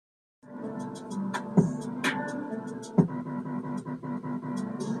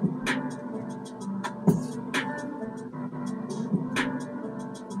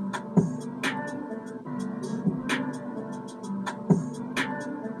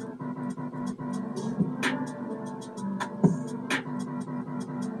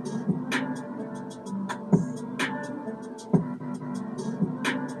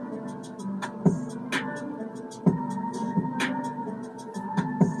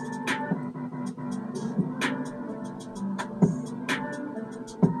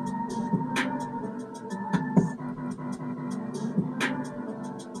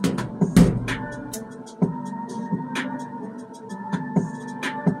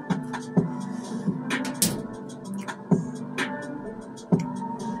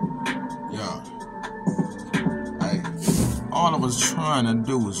was trying to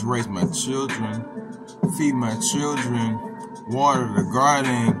do was raise my children, feed my children, water the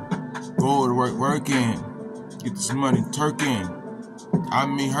garden, go to work working, get this money turking. I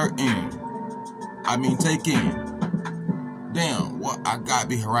mean hurting, I mean taking. Damn, what I gotta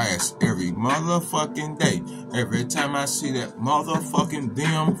be harassed every motherfucking day. Every time I see that motherfucking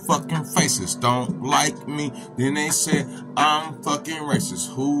them fucking faces don't like me, then they say I'm fucking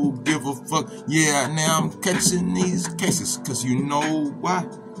racist. Who give a fuck? Yeah, now I'm catching these cases, cause you know why?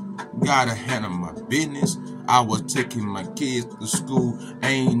 Gotta handle my business. I was taking my kids to school,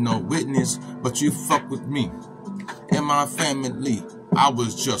 ain't no witness, but you fuck with me and my family. I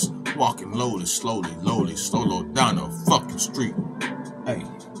was just walking slowly down the fucking street. Hey,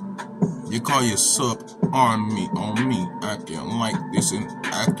 you call yourself on me, acting like this and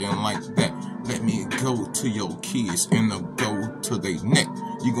acting like that. Let me go to your kids and go to their neck.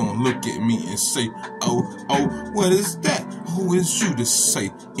 You gonna look at me and say, oh, what is that? Who is you to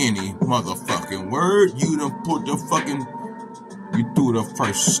say any motherfucking word? You done put the fucking, you threw the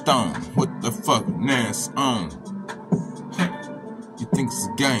first stone. What the fuck, Nas on? You think it's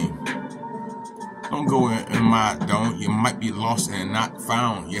a game? Don't go in my dome. You might be lost and not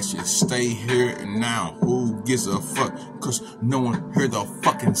found. Yes, you stay here and now. Who gives a fuck? Cause no one heard the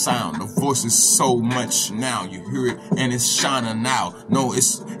fucking sound. The voice is so much now. You hear it and it's shining out. No,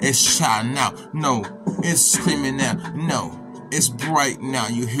 it's shining out. No, it's screaming out. No, it's bright now.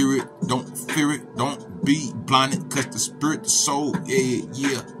 You hear it. Don't fear it. Don't be blinded. Cause the spirit, the soul,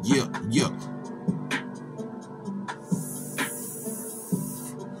 yeah.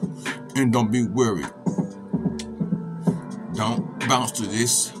 And don't be worried. Don't bounce to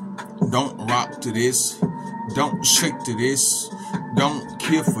this. Don't rock to this. Don't shake to this. Don't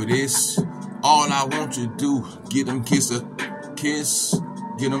kill for this. All I want you to do, get them kiss,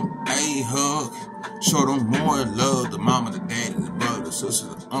 get them a hug. Show them more love. The mama, the daddy, the brother, the sister,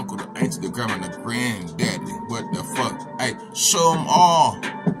 the uncle, the auntie, the grandma, the granddaddy. What the fuck? Hey, show them all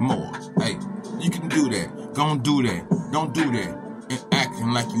more. Hey, you can do that. Don't do that. Don't do that. And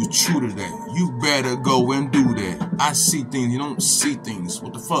acting like you true to that. You better go and do that. I see things, you don't see things.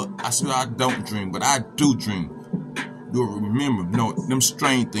 What the fuck? I swear I don't dream, but I do dream. You'll remember, no, them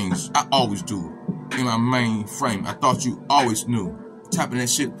strange things. I always do. In my main frame, I thought you always knew. Tapping that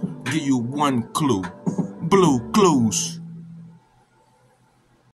shit, give you one clue. Blue clues.